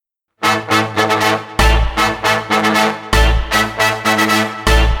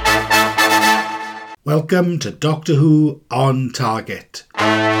Welcome to Doctor Who on Target.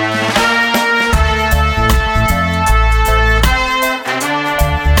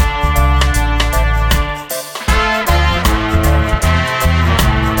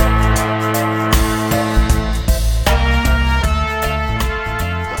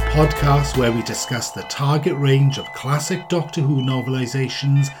 Podcast where we discuss the target range of classic Doctor Who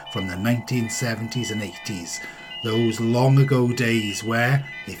novelisations from the 1970s and 80s. Those long ago days where,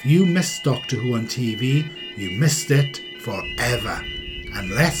 if you missed Doctor Who on TV, you missed it forever.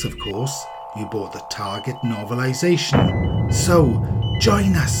 Unless, of course, you bought the Target novelisation. So,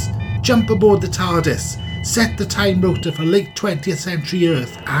 join us, jump aboard the TARDIS, set the time rotor for late 20th century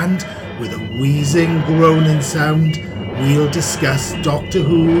Earth, and, with a wheezing, groaning sound, we'll discuss Doctor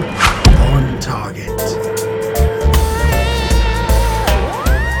Who on Target.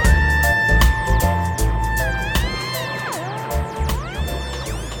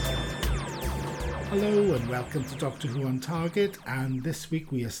 Hello and welcome to Doctor Who on Target, and this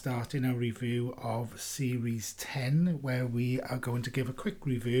week we are starting our review of Series 10, where we are going to give a quick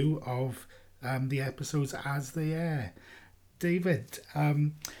review of the episodes as they air. David,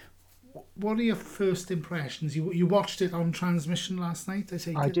 what are your first impressions? You watched it on transmission last night, I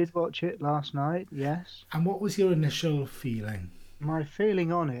take it? I did watch it last night, yes. And what was your initial feeling? My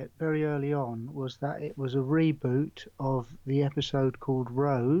feeling on it very early on was that it was a reboot of the episode called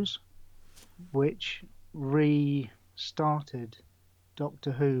Rose, which restarted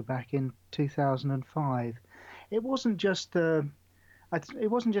Doctor Who back in 2005. It wasn't just the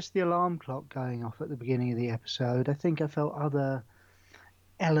alarm clock going off at the beginning of the episode. I think I felt other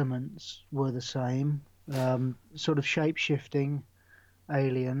elements were the same, sort of shape-shifting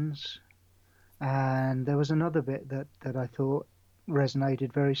aliens, and there was another bit that I thought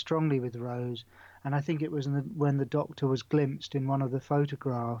resonated very strongly with Rose, and I think it was when the Doctor was glimpsed in one of the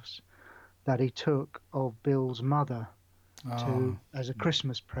photographs that he took of Bill's mother as a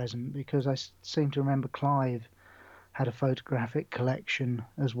Christmas present, because I seem to remember Clive had a photographic collection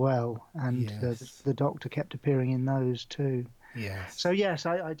as well, and yes. the Doctor kept appearing in those too. Yes. So yes,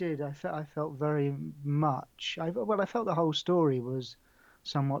 I did. I felt very much. I felt the whole story was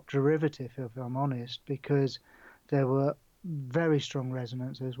somewhat derivative, if I'm honest, because there were very strong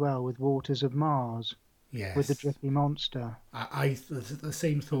resonance as well with Waters of Mars. Yes. With the Drippy Monster. The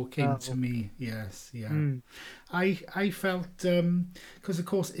same thought came to me. Yes, yeah. I felt because of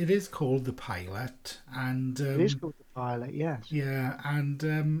course it is called the pilot, and it is called the pilot. Yes. Yeah,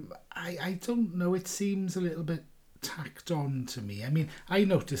 and I don't know. It seems a little bit tacked on to me. I mean, I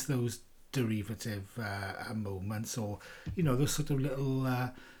noticed those derivative moments, or those sort of little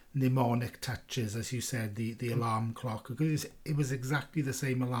mnemonic touches, as you said, the alarm clock, because it was exactly the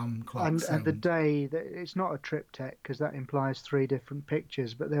same alarm clock and sound. the day, it's not a triptych because that implies three different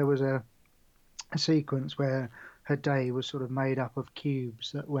pictures, but there was a sequence where her day was sort of made up of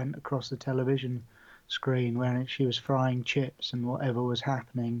cubes that went across the television screen when she was frying chips and whatever was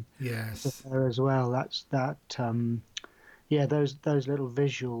happening. Yes. There as well. Those little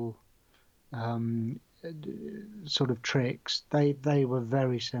visual sort of tricks. They were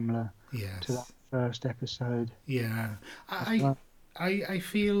very similar. Yes. To that first episode. Yeah. I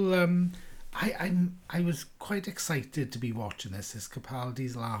feel I was quite excited to be watching this. It's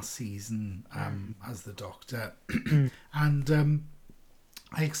Capaldi's last season as the Doctor, and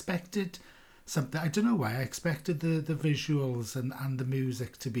I expected something. I don't know why. I expected the visuals and the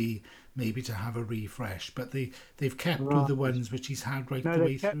music to be maybe to have a refresh, but they've kept with the ones which he's had right the way through. No,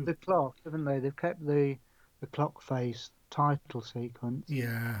 they've kept the clock, haven't they? They've kept the clock face title sequence.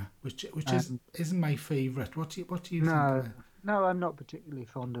 Yeah, which isn't my favourite. What do you think of it? No, I'm not particularly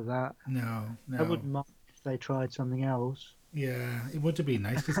fond of that. No. I wouldn't mind if they tried something else. Yeah, it would have been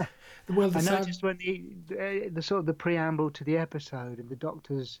nice. Cause, I noticed when the sort of the preamble to the episode in the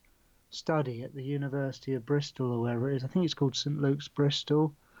Doctor's study at the University of Bristol, or wherever it is, I think it's called St Luke's,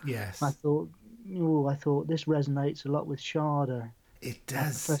 Bristol. Yes. I thought this resonates a lot with Sharda. It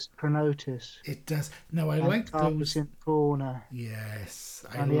does. Professor Chronotis. It does. No, I like those in the corner. Yes,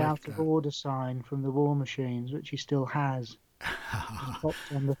 and the out of order sign from the War Machines, which he still has,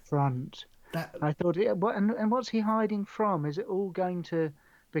 on the front. I thought, and what's he hiding from? Is it all going to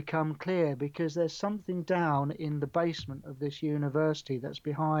become clear? Because there's something down in the basement of this university that's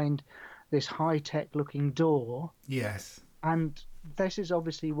behind this high-tech looking door. Yes. And this is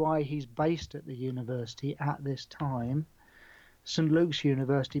obviously why he's based at the university at this time. St Luke's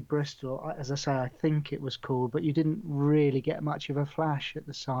University, Bristol, as I say, I think it was called, but you didn't really get much of a flash at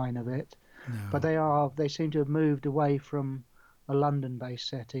the sign of it. No. But they seem to have moved away from a London-based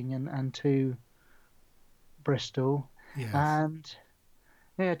setting and to Bristol. Yes. And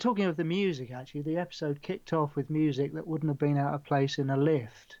Yeah, talking of the music, actually, the episode kicked off with music that wouldn't have been out of place in a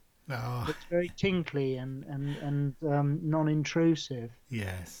lift. Oh, It's very tinkly and non-intrusive.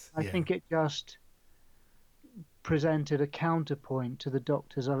 yes, I yeah. think it just presented a counterpoint to the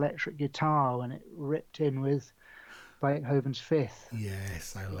Doctor's electric guitar when it ripped in with Beethoven's Fifth.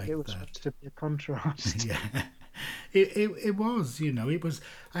 Yes, I It like was that. supposed to be a contrast. Yeah. It was, it was.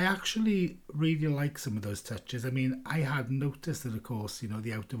 I actually really like some of those touches. I mean, I hadn't noticed that, of course,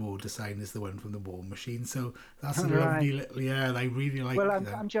 the out of order sign is the one from the War Machine. So that's a Right. lovely little, yeah, I really Well,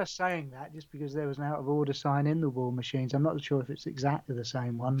 like I'm just saying that just because there was an out of order sign in the War Machines. I'm not sure if it's exactly the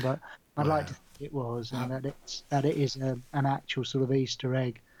same one, but I'd like to well, think it was, uh, and that it is an actual sort of Easter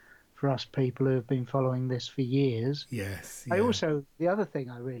egg for us people who have been following this for years. yes, I yeah. also the other thing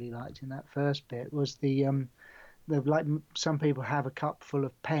I really liked in that first bit was the like some people have a cup full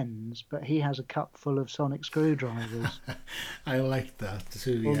of pens, but he has a cup full of sonic screwdrivers, I like that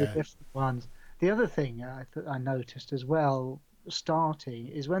too, all the yeah. different ones. The other thing I noticed as well, starting,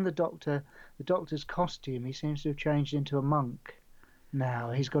 is when the doctor's costume, he seems to have changed into a monk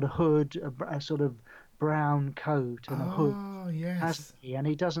now. He's got a hood, a sort of brown coat and a hood, Oh, hasn't yes, he? And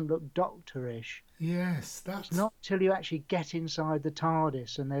he doesn't look doctorish. yes, It's that's, not till you actually get inside the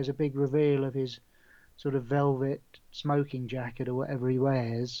TARDIS and there's a big reveal of his sort of velvet smoking jacket or whatever he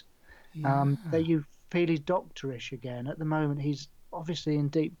wears, that yeah. you feel he's doctorish again. At the moment, he's obviously in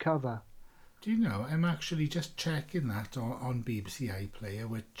deep cover. Do you know, I'm actually just checking that on BBC iPlayer,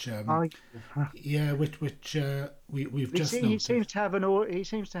 which, I, yeah, which we've he, just he seems noticed. to have he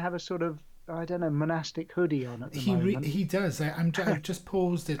seems to have a sort of, I don't know, monastic hoodie on at the moment. He does. I've just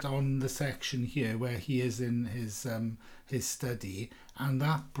paused it on the section here where he is in his study, and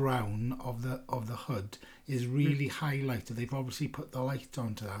that brown of the hood is really highlighted. They've obviously put the light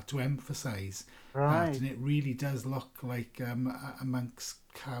onto that to emphasise that, Right. and it really does look like a monk's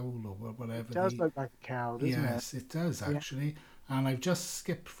cowl or It whatever does they. look like a cow, doesn't it? Yes, it does Yeah. actually. And I've just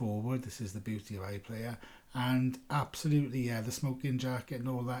skipped forward. This is the beauty of iPlayer. And absolutely, yeah, the smoking jacket and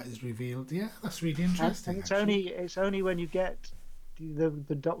all that is revealed. Yeah, that's really And interesting, actually. it's only when you get the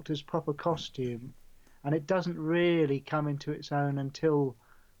Doctor's proper costume, and it doesn't really come into its own until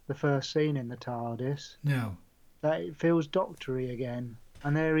the first scene in the TARDIS, No, that it feels doctory again.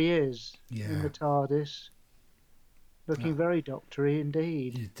 And there he is in yeah, the TARDIS, uh, looking very doctory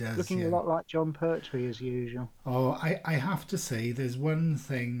indeed, it does, looking a yeah. lot like John Pertwee as usual. Oh, I have to say, there's one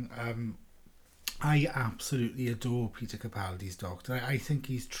thing. I absolutely adore Peter Capaldi's Doctor. I think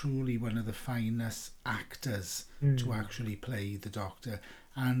he's truly one of the finest actors to Mm. actually play the Doctor.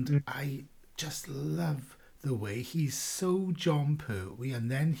 And Mm. I just love the way he's so John Pertwee, and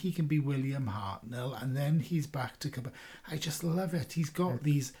then he can be William Hartnell, and then he's back to Capaldi. I just love it. He's got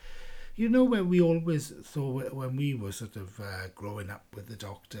these. When we always thought, when we were sort of growing up with the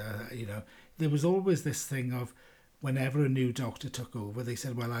Doctor, there was always this thing of whenever a new Doctor took over, they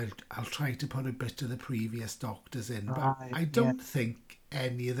said, well, I'll try to put a bit of the previous Doctors in. But Right, I yeah. don't think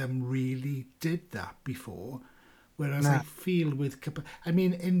any of them really did that before. Whereas I No, feel I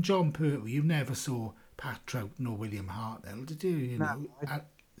mean, in John Pertwee, you never saw Pat Troughton or William Hartnell, did you? no, I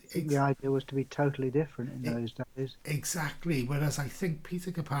think the idea was to be totally different in those days. Exactly. Whereas I think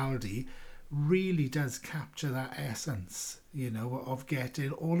Peter Capaldi really does capture that essence, of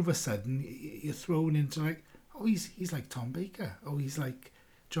getting all of a sudden you're thrown into like, oh, he's like Tom Baker, oh, he's like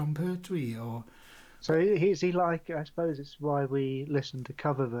John Pertwee, or So is he like, I suppose it's why we listen to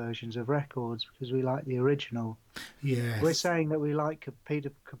cover versions of records, because we like the original. We're yes, saying that we like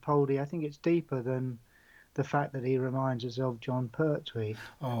Peter Capaldi. I think it's deeper than the fact that he reminds us of John Pertwee,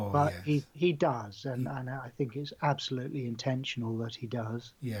 oh but yes, he does, he, and I think it's absolutely intentional that he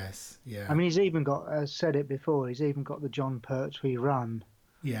does. yes, I yeah, mean, he's even got, as said it before, he's even got the John Pertwee run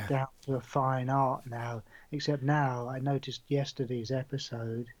yeah, down to a fine art now. Except now, I noticed yesterday's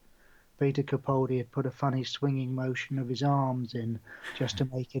episode, Peter Capaldi had put a funny swinging motion of his arms in just to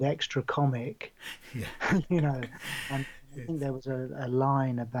make it extra comic, yeah. you know. And I think It's, there was a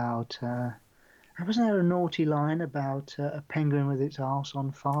line about, wasn't there a naughty line about a penguin with its arse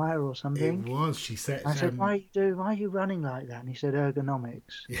on fire or it something? was. She said, I said, why are you running like that? And he said,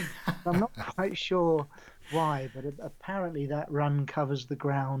 ergonomics. yeah. I'm not quite sure why, but apparently that run covers the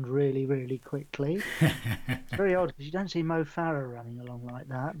ground really, really quickly. It's very odd because you don't see Mo Farah running along like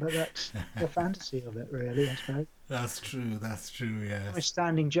that, but that's the fantasy of it, really, I suppose. That's true. That's true. A Yes.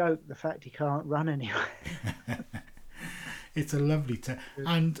 standing joke, the fact he can't run anyway. It's a lovely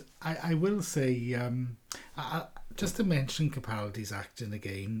and I will say, just to mention Capaldi's acting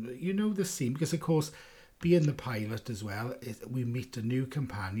again, the scene, because of course, being the pilot as well, we meet a new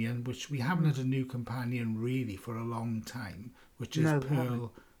companion, which we haven't had a new companion really for a long time, which is No, we haven't.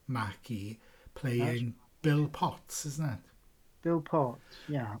 Pearl Mackie That's playing Bill Potts, isn't it? Bill Potts.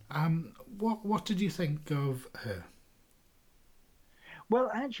 Yeah. What did you think of her? Well,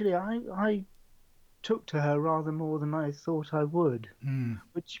 actually, I took to her rather more than I thought I would, Hmm.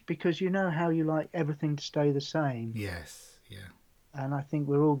 which because you know how you like everything to stay the same, Yes, yeah. and I think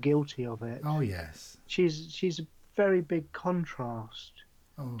we're all guilty of it. Oh, yes. She's a very big contrast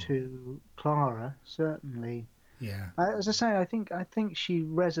Oh, to Clara, certainly. yeah. As I say, I think she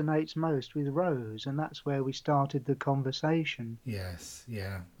resonates most with Rose, and that's where we started the conversation. Yes,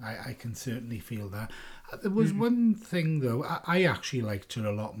 yeah. I can certainly feel that. There was Mm, one thing, though. I actually liked her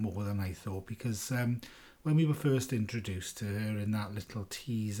a lot more than I thought because when we were first introduced to her in that little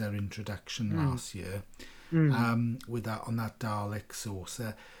teaser introduction mm, last year, mm. with that on that Dalek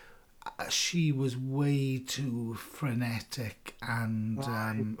saucer, she was way too frenetic and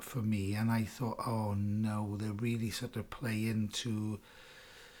Right. for me, and I thought, oh no, they really sort of play into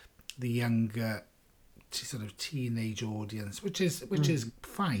the younger sort of teenage audience, which is Mm,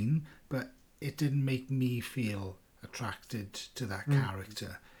 fine, but it didn't make me feel attracted to that mm,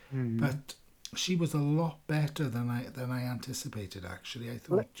 character. mm. But she was a lot better than I anticipated. Actually, I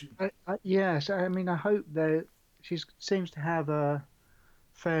Well, thought, yes, I mean, I hope that she seems to have a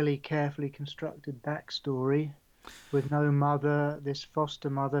fairly carefully constructed backstory with no mother, this foster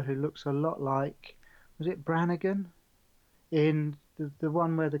mother who looks a lot like, was it Brannigan in the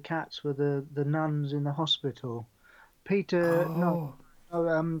one where the cats were the nuns in the hospital? Peter, no,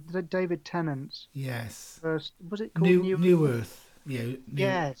 oh no, David Tennant's yes, first, was it called New New New Who? Earth, yeah, new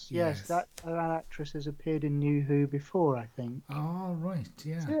Yes, yes, yes. that actress has appeared in New Who before, I think. Oh right, Is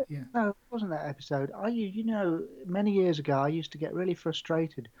yeah, it? yeah, No, it wasn't that episode. Many years ago, I used to get really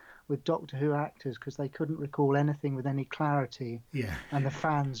frustrated with Doctor Who actors because they couldn't recall anything with any clarity, yeah, and the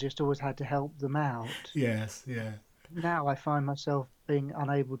fans just always had to help them out. yes, yeah, Now I find myself being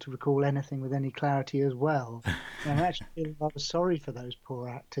unable to recall anything with any clarity as well. And I'm actually feeling rather sorry for those poor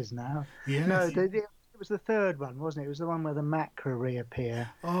actors now. No, yes. it was the third one, wasn't it? It was the one where the Macra reappear.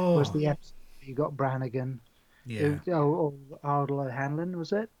 Was Oh the episode where you got Brannigan? yeah, Ardal O'Hanlon,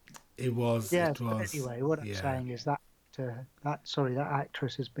 was it? it was, Yes, it but was, anyway, what I'm yeah. saying is that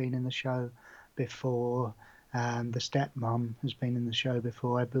actress has been in the show before. The stepmom has been in the show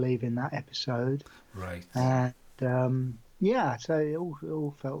before, I believe, in that episode. Right. And yeah, so it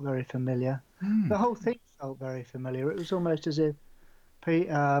all felt very familiar. Hmm. The whole thing felt very familiar. It was almost as if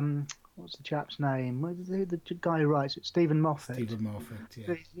what's the chap's name? The guy who writes it, Stephen Moffat. Stephen Moffat,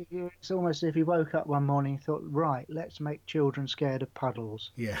 yeah. It's almost as if he woke up one morning and thought, right, let's make children scared of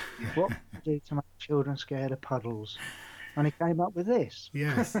puddles. Yeah. What can we do to make children scared of puddles? And he came up with this.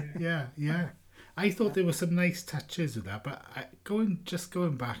 Yes. Yeah. Yeah. I thought there were some nice touches with that, but going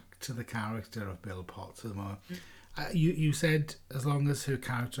back to the character of Bill Potts a moment. You said as long as her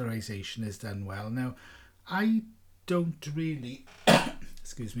characterization is done well. Now, I don't really.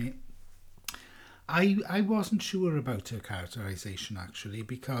 Excuse me. I wasn't sure about her characterization actually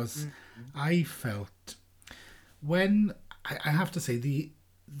because Mm. I felt when I have to say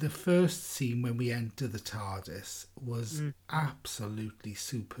the first scene when we enter the TARDIS was Mm. absolutely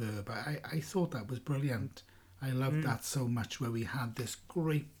superb. I thought that was brilliant. I loved Mm. that so much where we had this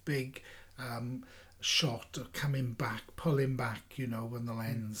great big shot of coming back, pulling back, when the Mm.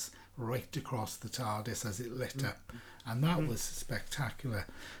 lens right across the TARDIS as it lit Mm. up. And that Mm. was spectacular.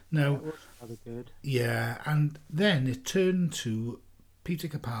 That Now, was rather good. yeah, and then it turned to Peter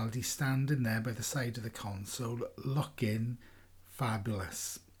Capaldi standing there by the side of the console, looking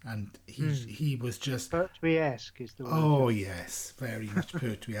fabulous, and he Mm. he was just, Pertwee-esque is the word oh you're. yes, very much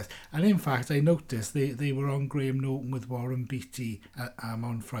Pertwee. And in fact, I noticed they were on Graham Norton with Warren Beatty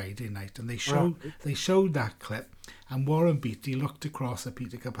on Friday night, and they showed Right, they showed that clip, and Warren Beatty looked across at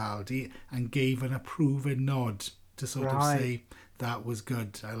Peter Capaldi and gave an approving nod to sort of right. say that was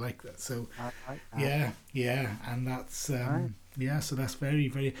good. I like that. So I like that. yeah, yeah, and that's Right. yeah. So that's very,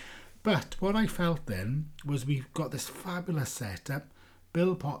 very. But what I felt then was we've got this fabulous setup.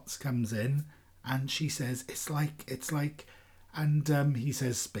 Bill Potts comes in, and she says it's like, and he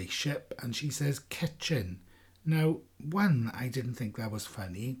says spaceship, and she says kitchen. Now, one, I didn't think that was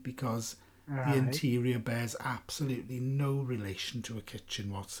funny because the Right, interior bears absolutely no relation to a kitchen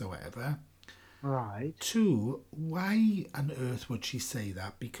whatsoever. right. Two, why on earth would she say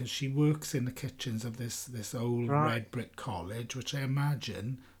that? Because she works in the kitchens of this old Right. red brick college, which I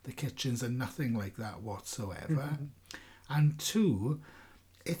imagine the kitchens are nothing like that whatsoever. And two,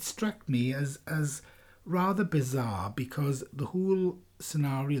 it struck me as rather bizarre because the whole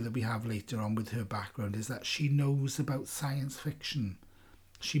scenario that we have later on with her background is that she knows about science fiction.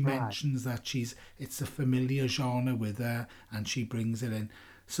 She Right. mentions that it's a familiar genre with her, and she brings it in.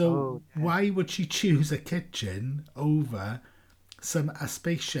 So Oh, yes. why would she choose a kitchen over a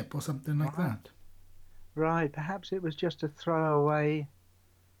spaceship or something like Right. that? Right. Perhaps it was just a throwaway,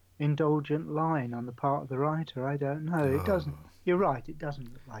 indulgent line on the part of the writer. I don't know. It doesn't. Oh You're right. It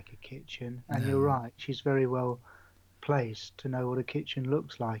doesn't look like a kitchen, and you're no. right. She's very well placed to know what a kitchen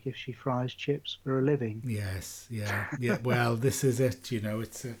looks like if she fries chips for a living. Yes, yeah, yeah. Well, this is it.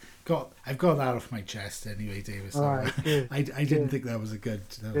 It's got. I've got that off my chest anyway, David. All So right. Good. I didn't Good. think that was a good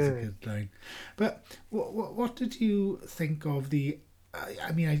Good. line. But what did you think of the?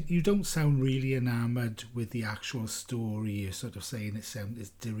 I mean, you don't sound really enamoured with the actual story. You're sort of saying it's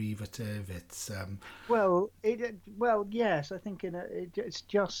derivative. Well, yes. I think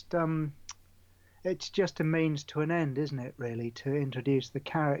it's just a means to an end, isn't it? Really, to introduce the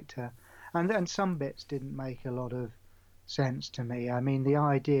character, and some bits didn't make a lot of sense to me. I mean, the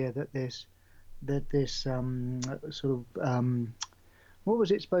idea that this sort of what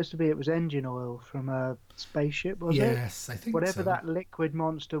was it supposed to be? It was engine oil from a spaceship, was it? Yes, I think Whatever so. that liquid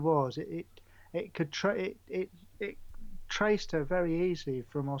monster was, it could it traced her very easily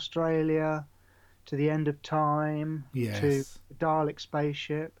from Australia to the end of time to Yes, the Dalek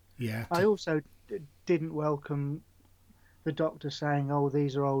spaceship. yeah, I also didn't welcome the Doctor saying, "Oh,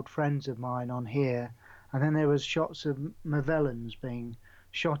 these are old friends of mine on here," and then there was shots of Mavellans being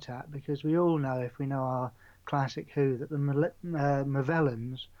shot at because we all know, if we know our classic Who, that the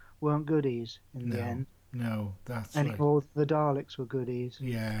Mavellans weren't goodies in the no, end no, that's any right. more than the Daleks were goodies. So I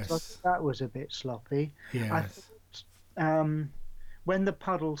Yes, thought that was a bit sloppy. I yes, thought when the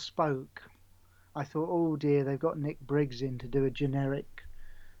puddle spoke, I thought, oh dear, they've got Nick Briggs in to do a generic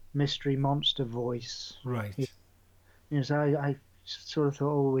mystery monster voice. right. So I sort of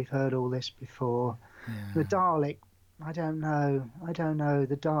thought, oh, we've heard all this before. The Yeah, Dalek, I don't know. I don't know.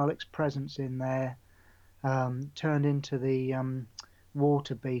 The Dalek's presence in there turned into the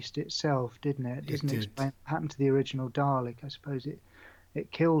water beast itself, didn't it? It it doesn't did. explain what happened to the original Dalek. I suppose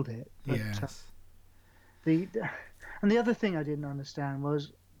it killed it. But Yes. the and the other thing I didn't understand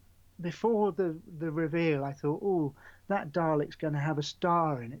was before the reveal, I thought, oh, that Dalek's going to have a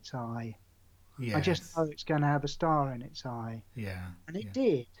star in its eye. I just know Yes. it's going to have a star in its eye. Yeah. And it Yeah.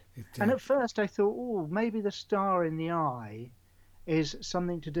 did. It And did. at first I thought, oh, maybe the star in the eye is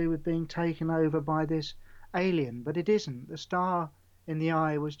something to do with being taken over by this alien, but it isn't. The star in the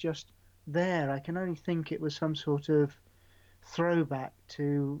eye was just there. I can only think it was some sort of throwback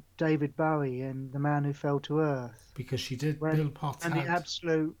to David Bowie and The Man Who Fell to Earth, Because she did. when Bill Potts and the had.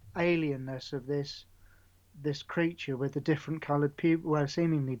 absolute alienness of this creature with the different coloured pupils, well,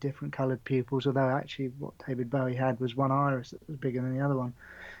 seemingly different coloured pupils, although actually what David Bowie had was one iris that was bigger than the other one.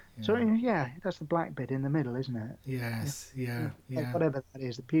 So Yeah. yeah, that's the black bit in the middle, isn't it? Yeah, Yes. Yeah. yeah, Yeah. whatever that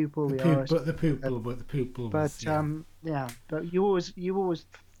is, the pupil, The the pup, iris. but the uh, pupil, but the pupil was. But Yeah. yeah, but you always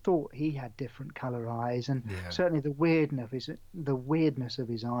thought he had different colour eyes, and Yeah. certainly the weirdness of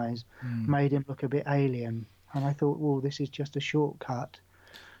his eyes Mm. made him look a bit alien. And I thought, well, this is just a shortcut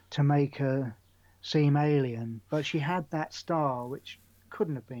to make her seem alien. But she had that star, which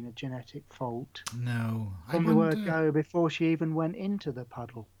couldn't have been a genetic fault No. I from the word wonder. go before she even went into the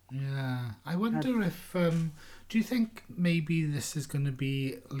puddle. Yeah. I Had- wonder if. Do you think maybe this is going to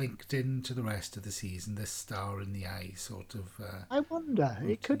be linked into the rest of the season? This star in the eye, sort of. I wonder.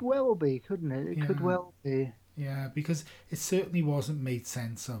 It could Motif. well be, couldn't it? It could Yeah. well be. Yeah, because it certainly wasn't made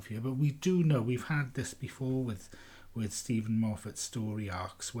sense of here. But we do know we've had this before with Stephen Moffat's story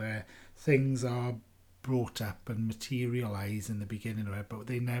arcs where things are brought up and materialise in the beginning of it, but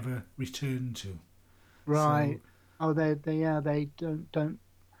they never return to. So Right. Oh, they don't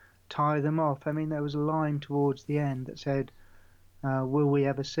tie them off. I mean, there was a line towards the end that said, "Will we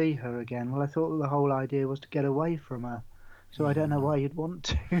ever see her again?" Well, I thought the whole idea was to get away from her, so I don't know yeah, why you'd want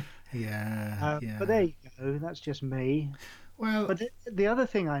to. yeah, But there yeah. you go. That's just me. Well, But the other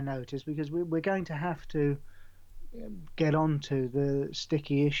thing I noticed, because we're going to have to get onto the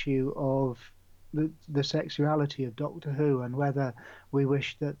sticky issue of the sexuality of Doctor Who and whether we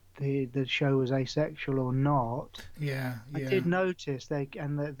wish that the show was asexual or not. yeah, I yeah. did notice they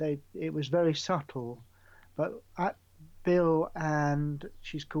it was very subtle, but at Bill and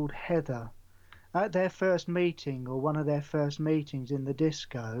she's called Heather at their first meeting or one of their first meetings in the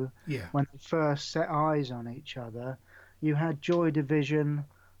disco Yeah, when they first set eyes on each other, you had Joy Division,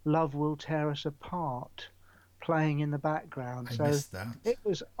 Love Will Tear Us Apart playing in the background. I So missed that. it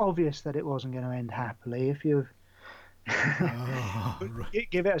was obvious that it wasn't going to end happily. If you Oh,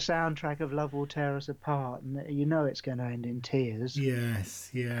 Give it a soundtrack of "Love Will Tear Us Apart," and you know it's going to end in tears. yes,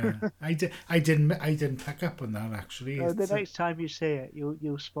 yeah. I didn't pick up on that actually. The It's next time you see it,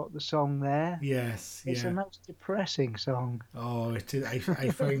 you'll spot the song there. yes, It's a yeah. most depressing song. Oh, it is. I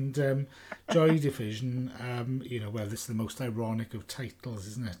find Joy Division. Well, this is the most ironic of titles,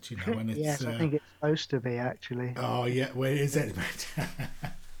 isn't it? And it's Yes, I think it's supposed to be actually. oh yeah. Where is it? I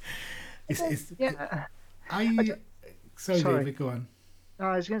don't, It's yeah, I I. don't, Sorry, sorry. David. Go on. No,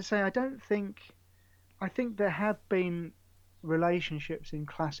 I was going to say I don't think. I think there have been relationships in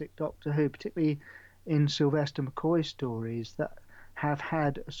classic Doctor Who, particularly in Sylvester McCoy stories, that have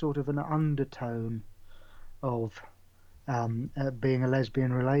had a sort of an undertone of being a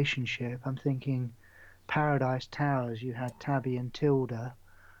lesbian relationship. I'm thinking Paradise Towers. You had Tabby and Tilda,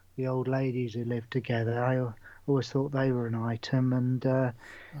 the old ladies who lived together. Always thought they were an item,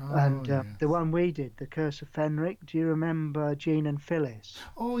 Oh and the yes. one we did, The Curse of Fenric. Do you remember Jean and Phyllis?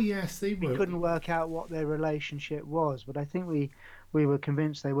 Oh yes, they We were. couldn't work out what their relationship was, but I think we were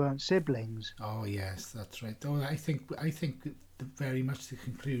convinced they weren't siblings. Oh yes, that's right. Oh, I think very much the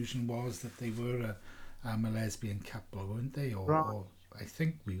conclusion was that they were a lesbian couple, weren't they? Right, Or I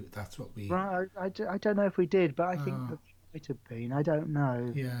think we that's what we. right. I don't know if we did, but I think Oh that they might have been. I don't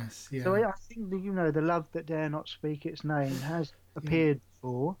know. yes, So yeah, I think that the love that dare not speak its name has yeah. appeared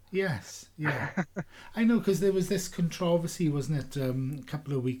before. Yes, yeah. I know because there was this controversy, wasn't it, a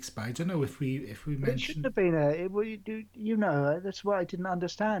couple of weeks back. I don't know if we But it shouldn't mentioned. have been that's what I didn't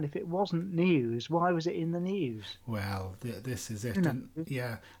understand. If it wasn't news, why was it in the news? Well, this is You it, know, and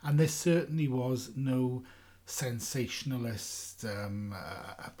yeah, and there certainly was no sensationalist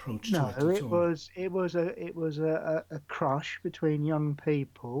approach to no, it at all. it was a crush between young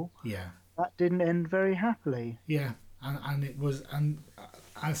people Yeah, that didn't end very happily. yeah, and it was, and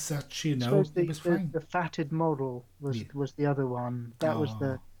as such, I suppose it the, was the, fine. the fatted model Yeah. was the other one.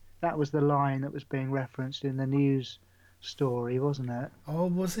 Oh, That was the line that was being referenced in the news story, wasn't it? oh,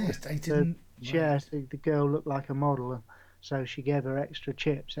 was it? I The didn't. yes, Right. the girl looked like a model, so she gave her extra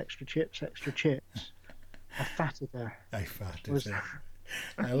chips, extra chips, extra chips. I fatted her I farted was it.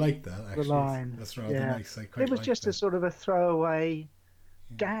 I like that the actually. line. That's rather Yeah, nice. I it quite was like just a that. sort of a throwaway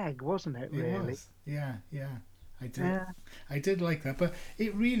Yeah. gag, wasn't it? It Really? was. Yeah, yeah. I did. Yeah. I did like that, but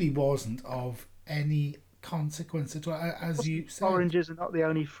it really wasn't of any consequence at all, as Wasn't you said. oranges are not the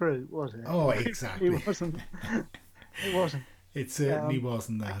only fruit, was it? Oh, It really exactly. wasn't. It wasn't. It certainly Um,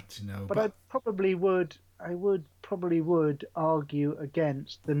 wasn't that. but But I would probably would argue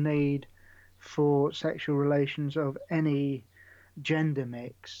against the need for sexual relations of any gender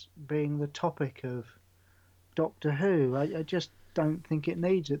mix being the topic of Doctor Who. I just don't think it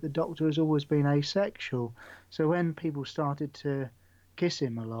needs it. The Doctor has always been asexual. So when people started to kiss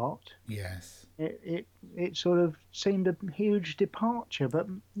him a lot, yes, it sort of seemed a huge departure. But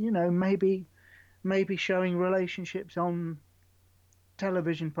maybe showing relationships on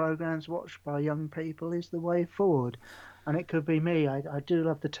television programs watched by young people is the way forward. And it could be me. I do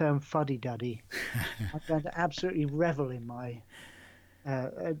love the term fuddy duddy. I'm going to absolutely revel in my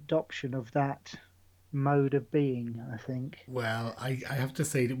adoption of that mode of being, I think. well, I have to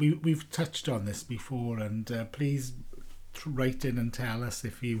say that we've touched on this before, and please write in and tell us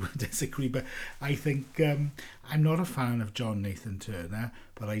if you disagree. But I think I'm not a fan of John Nathan Turner,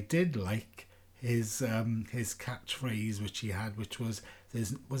 but I did like his catchphrase which he had, which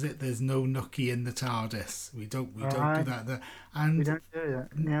there's no nookie in the TARDIS. We don't do Right. that. We And don't do that.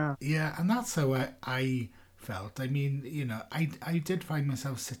 Yeah. yeah, and that's how I felt. I mean, I did find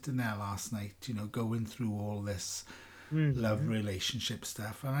myself sitting there last night, going through all this love Hmm. relationship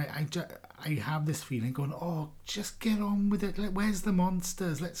stuff, and I have this feeling going, oh, just get on with it. Where's the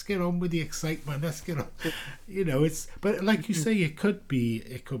monsters? Let's get on with the excitement. Let's get on. It's but like you say, it could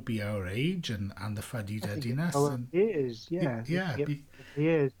be our age and the fuddy I think it duddiness probably and is. Yeah, I yeah, think it probably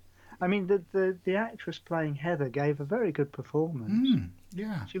is. I mean, the actress playing Heather gave a very good performance.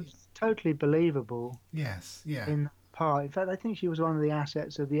 yeah, She was totally believable yes, yeah, in that part. In fact, I think she was one of the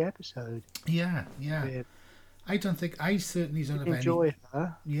assets of the episode. yeah, yeah. Yeah. I certainly don't Did have any. enjoy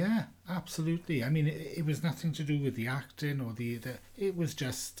her. Yeah, absolutely. I mean, it was nothing to do with the acting or the. It was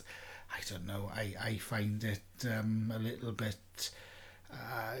just, I don't know. I find it a little bit.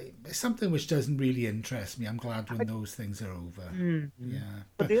 Something which doesn't really interest me. I'm glad when those things are over. Mm. Yeah,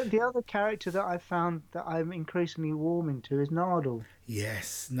 But but the other character that I found that I'm increasingly warming to is Nardole.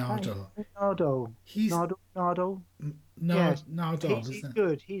 yes, Hey, Nardole. Nardole. He's Nardole. Nard Yes, Nardole, he's isn't it?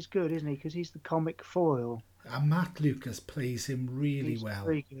 good. He's good, isn't he? Because he's the comic foil. And Matt Lucas plays him really He's well.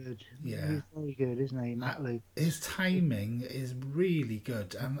 very good. Yeah. He's very good, isn't he, Uh, Matt his Lucas? timing is really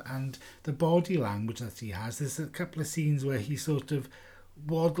good, and the body language that he has. There's a couple of scenes where he sort of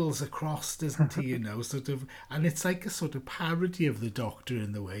waddles across, doesn't he? Sort of, and it's like a sort of parody of the Doctor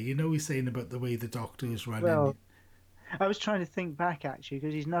in the way. He's saying about the way the Doctor is running. Well, I was trying to think back actually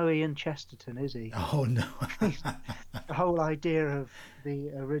because he's no Ian Chesterton, is he? Oh no! The whole idea of the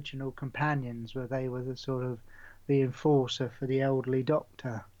original companions, where they were the sort of the enforcer for the elderly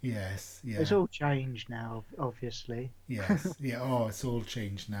Doctor. Yes, It's yeah. all changed now, obviously. Yes, yeah. Oh, it's all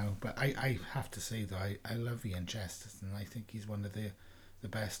changed now. But I have to say though, I love Ian Chesterton. I think he's one of the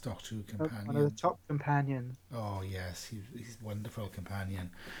best Doctor Who One of the companions. top companions. Oh yes, he's a wonderful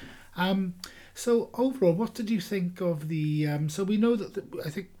companion. Um, so overall, what did you think of the? So we know that I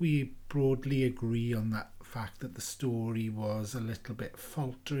think we broadly agree on that fact that the story was a little bit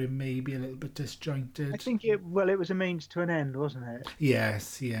faltering, maybe a little bit I disjointed. think it was a means to an end, wasn't it?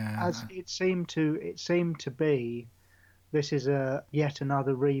 Yes, yeah, As it seemed to be, this is a yet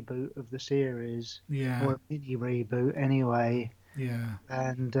another reboot of the series, yeah, or a mini reboot anyway. yeah,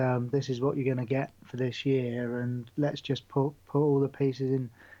 And this is what you're going to get for this year, and let's just put all the pieces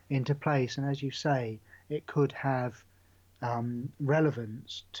into place. And as you say, it could have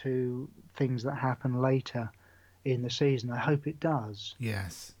relevance to things that happen later in the season. I hope it does.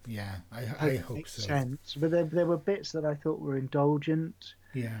 yes, yeah. Hope I it hope makes so. sense. But there were bits that I thought were indulgent.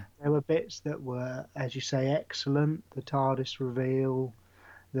 Yeah, There were bits that were, as you say, excellent. The TARDIS reveal,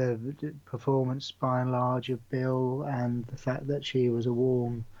 the performance by and large of Bill, and the fact that she was a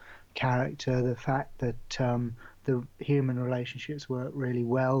warm character, the fact that the human relationships work really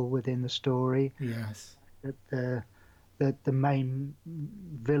well within the story, yes, that the main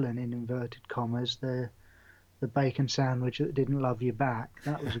villain in inverted commas, the bacon sandwich that didn't love you back,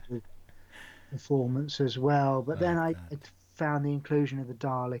 that was a good performance as well. But then like I that. found the inclusion of the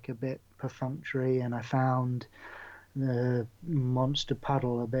Dalek a bit perfunctory, and I found the monster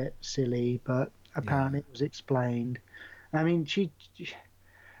puddle a bit silly, but Yeah, apparently it was explained. I mean,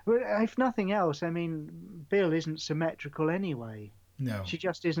 well, if nothing else, I mean, Bill isn't symmetrical anyway. no, She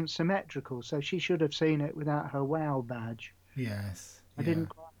just isn't symmetrical, so she should have seen it without her WOW badge. yes, I yeah, didn't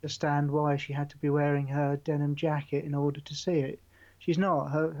quite understand why she had to be wearing her denim jacket in order to see it. She's not.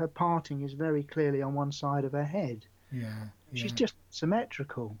 Her parting is very clearly on one side of her head. yeah, She's yeah, just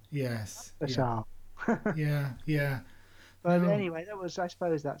symmetrical. yes, yeah, Bizarre. yeah, yeah. But No, anyway, I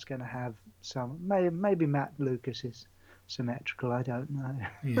suppose that's going to have some. Maybe Matt Lucas is symmetrical. I don't know.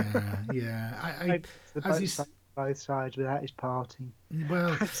 yeah, yeah. Maybe it's the As you, both sides without his parting.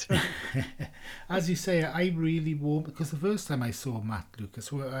 well, as you say, I really warm because the first time I saw Matt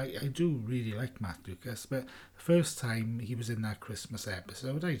Lucas, well, I do really like Matt Lucas, but the first time he was in that Christmas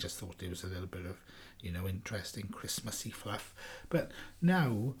episode, I just thought it was a little bit of, interesting Christmassy fluff. But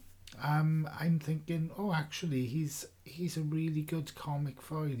now, I'm thinking, oh, actually, he's a really good comic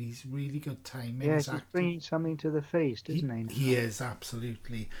foil. He's really good timing. His Yes, he's acting, bringing something to the feast, he isn't he? he Now? is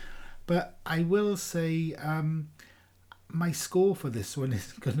absolutely. But I will say, my score for this one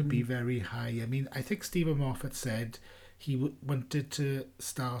is going to be Mm. very high. I mean, I think Stephen Moffat said he wanted to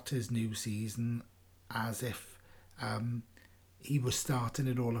start his new season as if um, he was starting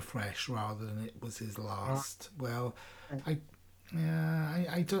it all afresh rather than it was his Right. last. Well, I yeah,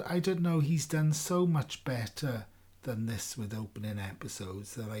 I don't know. He's done so much better than this with opening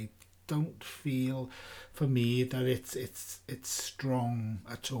episodes that I don't feel, for me, that it's strong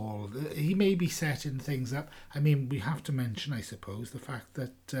at all. He may be setting things up. I mean, we have to mention, I suppose, the fact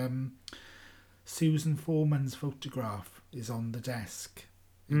that Susan Foreman's photograph is on the desk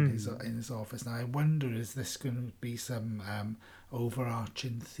Mm. in his office. Now I wonder, is this going to be some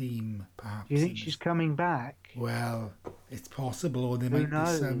overarching theme, Do you perhaps think in she's this? coming back? Well, it's possible, or there Who might be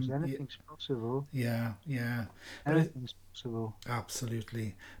knows? some. Anything's possible. Yeah, yeah, but Anything's possible.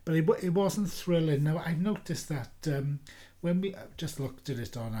 absolutely. But it wasn't thrilling. Now I've noticed that when we just looked at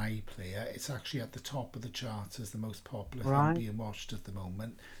it on iPlayer, it's actually at the top of the charts as the most popular thing Right? being watched at the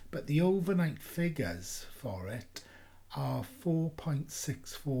moment. But the overnight figures for it are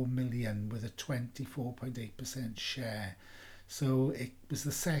 4.64 million with a 24.8% share. So it was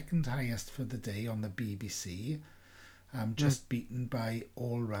the second highest for the day on the BBC, Mm. just beaten by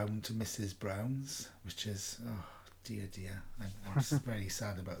All Round to Mrs. Brown's, which is, oh dear, dear. I'm very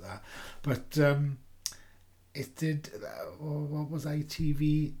sad about that. But it did, what was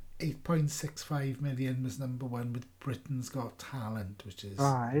ITV? 8.65 million was number one with Britain's Got Talent, which is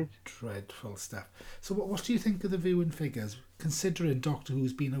Right. dreadful stuff. So, what do you think of the viewing figures, considering Doctor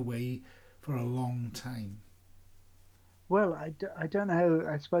Who's been away for a long time? Well, I don't know.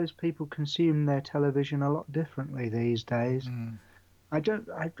 I suppose people consume their television a lot differently these days. Mm,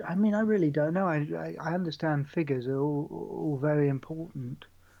 I mean, I really don't know. I understand figures are all very important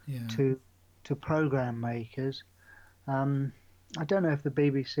yeah, to program makers. Um, I don't know if the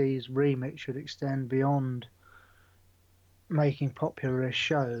BBC's remit should extend beyond making popular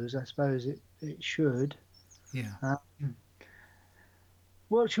shows. I suppose it should. yeah. Um,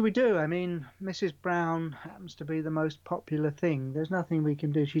 what should we do? I mean, Mrs. Brown happens to be the most popular thing. There's nothing we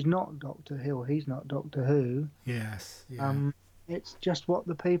can do. She's not Doctor Who. He's not Doctor Who. Yes, yeah. Um, it's just what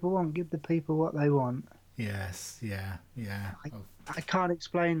the people want. Give the people what they want. Yes, yeah, yeah. I, Oh, I can't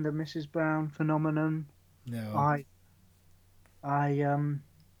explain the Mrs. Brown phenomenon. no. I I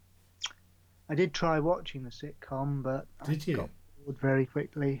I did try watching the sitcom, but I Did you? got bored very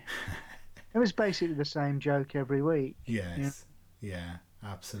quickly. It was basically the same joke every week. Yeah. Yes. Yeah,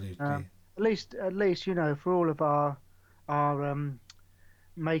 absolutely. At least for all of our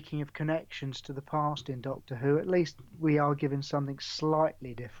making of connections to the past in Doctor Who, at least we are given something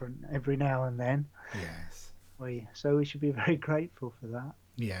slightly different every now and then. Yes. So we should be very grateful for that.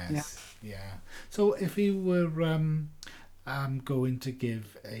 Yeah. Yes. Yeah. So if you were going to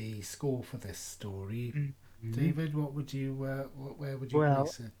give a score for this story, Mhm. David, what would you where would you Well,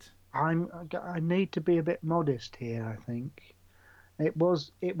 place it? I need to be a bit modest here. I think it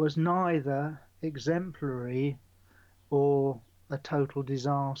was neither exemplary or a total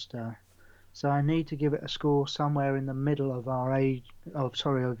disaster. So I need to give it a score somewhere in the middle of our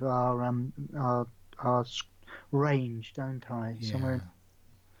our range, don't I? Somewhere.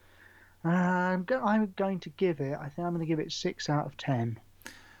 Yeah. I'm going to give it. I think I'm going to give it 6 out of 10.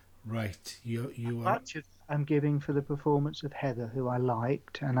 Right. You are Much of I'm giving for the performance of Heather, who I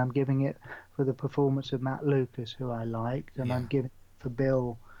liked, and I'm giving it for the performance of Matt Lucas, who I liked, and yeah. I'm giving it for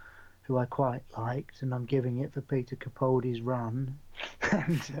Bill, who I quite liked, and I'm giving it for Peter Capaldi's run,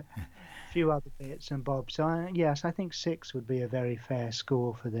 and a few other bits and bobs. So yes, I think 6 would be a very fair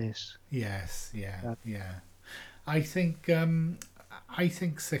score for this. Yes, yeah, Uh, yeah. I think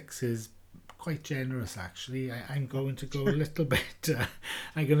 6 is quite generous actually. I'm going to go a little bit.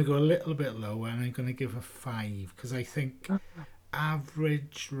 I'm going to go a little bit lower, and I'm going to give a 5 because I think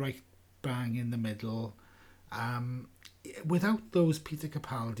average, right bang in the middle. Um, Without those Peter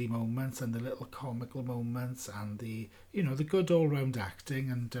Capaldi moments and the little comical moments and the good all round acting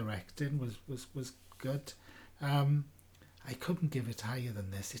and directing was good. Um, I couldn't give it higher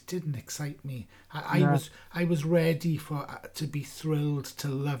than this. It didn't excite me. I no, I was ready for to be thrilled, to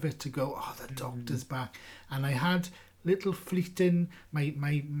love it, to go, oh, the Doctor's back. And I had little fleeting,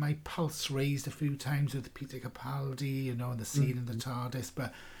 my pulse raised a few times with Peter Capaldi, and the scene in the TARDIS,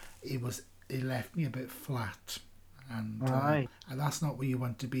 but it left me a bit flat. right, And that's not where you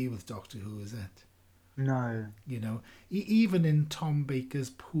want to be with Doctor Who, is it? no, Even in Tom Baker's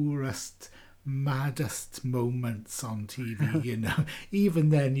poorest, maddest moments on TV, even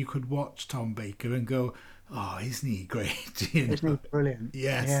then you could watch Tom Baker and go, oh, isn't he great? isn't he brilliant?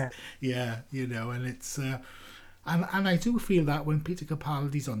 Yes, Yeah, yeah, and it's and I do feel that when Peter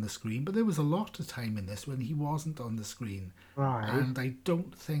Capaldi's on the screen, but there was a lot of time in this when he wasn't on the screen, right, and I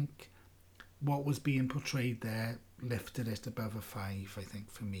don't think what was being portrayed there lifted it above a 5. I think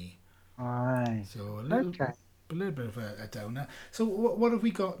for me, right. so Okay. a little bit of a downer. So what have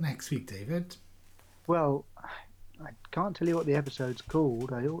we got next week, David? Well, I can't tell you what the episode's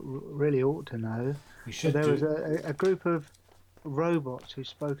called. Really ought to know. We But should there was do. a group of robots who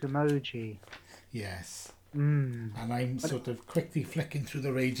spoke emoji. Yes. Mm. And I'm sort of quickly flicking through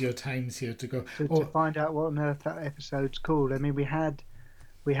the Radio Times here to go, To find out what on earth that episode's called. I mean, we had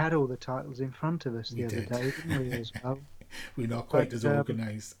all the titles in front of us we the other did. day, didn't we, as well? We're not quite But as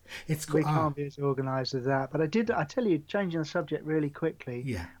organised. It's we got, can't be as organised as that. But I tell you, changing the subject really quickly,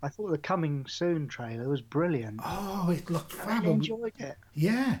 yeah. I thought the Coming Soon trailer was brilliant. Oh, it looked I fab. really enjoyed it.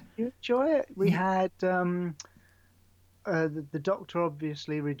 Yeah. You enjoy it? We Yeah. had the Doctor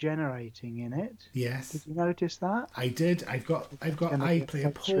obviously regenerating in it. Yes. Did you notice that? I did. I've got Gonna be a iPlayer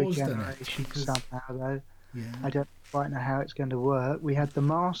face paused in it regeneration because somehow, though. yeah. I don't quite know how it's going to work. We had the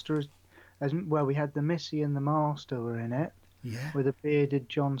Master as well. We had the Missy and the Master were in it. Yeah. With a bearded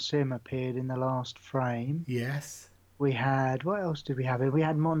John Sim appeared in the last frame. Yes. We had what else did we have? We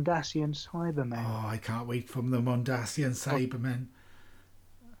had Mondasian Cybermen. Oh, I can't wait from the Mondasian Cybermen.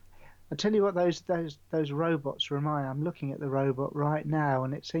 I tell you what, those robots remind. I'm looking at the robot right now,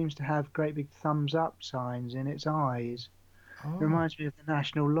 and it seems to have great big thumbs up signs in its eyes. It Oh. reminds me of the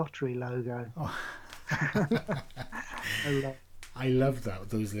National Lottery logo. Oh. I love I love that,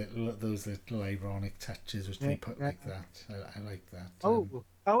 those little ironic touches which they put like that. I like that.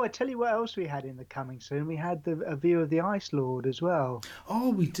 I tell you what else we had in the coming soon. We had a view of the Ice Lord as well. Oh,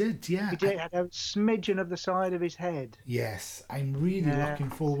 we did, yeah. We did had a smidgen of the side of his head. Yes, I'm really looking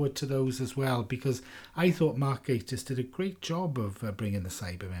forward to those as well, because I thought Mark Gatiss did a great job of bringing the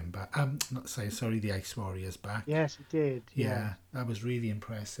Cybermen back. The Ice Warriors back. Yes, he did. Yeah, that was really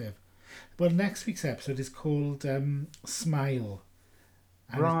impressive. Well, next week's episode is called Smile.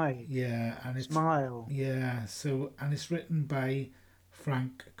 And right. And it's Smile. Yeah. So, and it's written by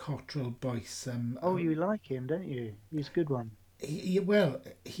Frank Cottrell Boyce. You like him, don't you? He's a good one.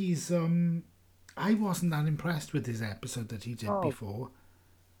 He's I wasn't that impressed with his episode that he did before.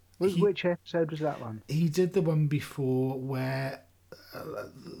 Which episode was that one? He did the one before where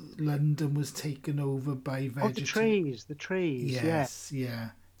London was taken over by the trees. Yes, yeah.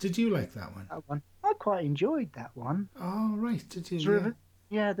 Did you like that one? That one. I quite enjoyed that one. Oh, right. Did you?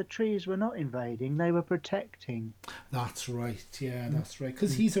 Yeah, the trees were not invading; they were protecting. That's right. Yeah, that's right.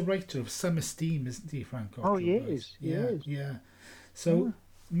 Because he's a writer of some esteem, isn't he, Frank Cottrell? Oh, he is. He is. Yeah. So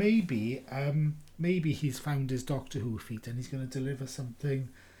maybe he's found his Doctor Who feet, and he's going to deliver something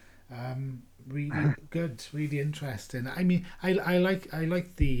really good, really interesting. I mean, I like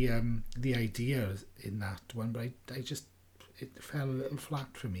the idea in that one, but it fell a little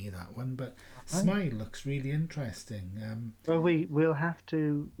flat for me, that one. But Smile looks really interesting. We'll have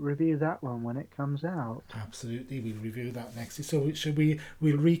to review that one when it comes out. Absolutely, we'll review that next week. So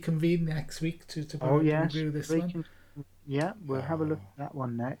we'll reconvene next week to review this one? Yeah, we'll have a look at that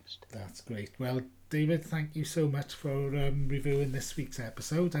one next. That's great. Well, David, thank you so much for reviewing this week's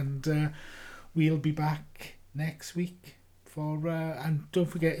episode, and we'll be back next week. And don't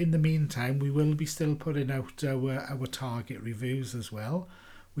forget, in the meantime, we will be still putting out our Target reviews as well.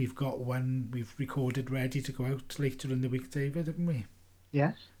 We've got one we've recorded ready to go out later in the week, David, haven't we?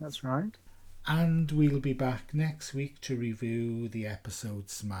 Yes, that's right. And we'll be back next week to review the episode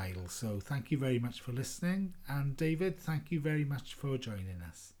Smile. So thank you very much for listening. And David, thank you very much for joining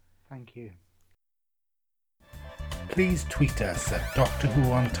us. Thank you. Please tweet us at Doctor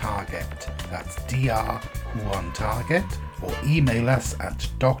Who on Target. That's Dr. Who on Target. Or email us at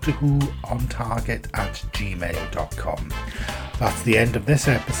drwhoontarget@gmail.com. That's the end of this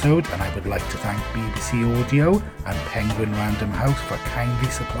episode, and I would like to thank BBC Audio and Penguin Random House for kindly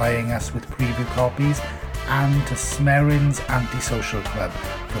supplying us with preview copies, and to Smerrin's Antisocial Club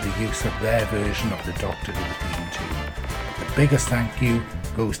for the use of their version of the Doctor Who theme tune. The biggest thank you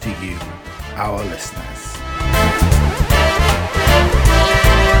goes to you, our listeners.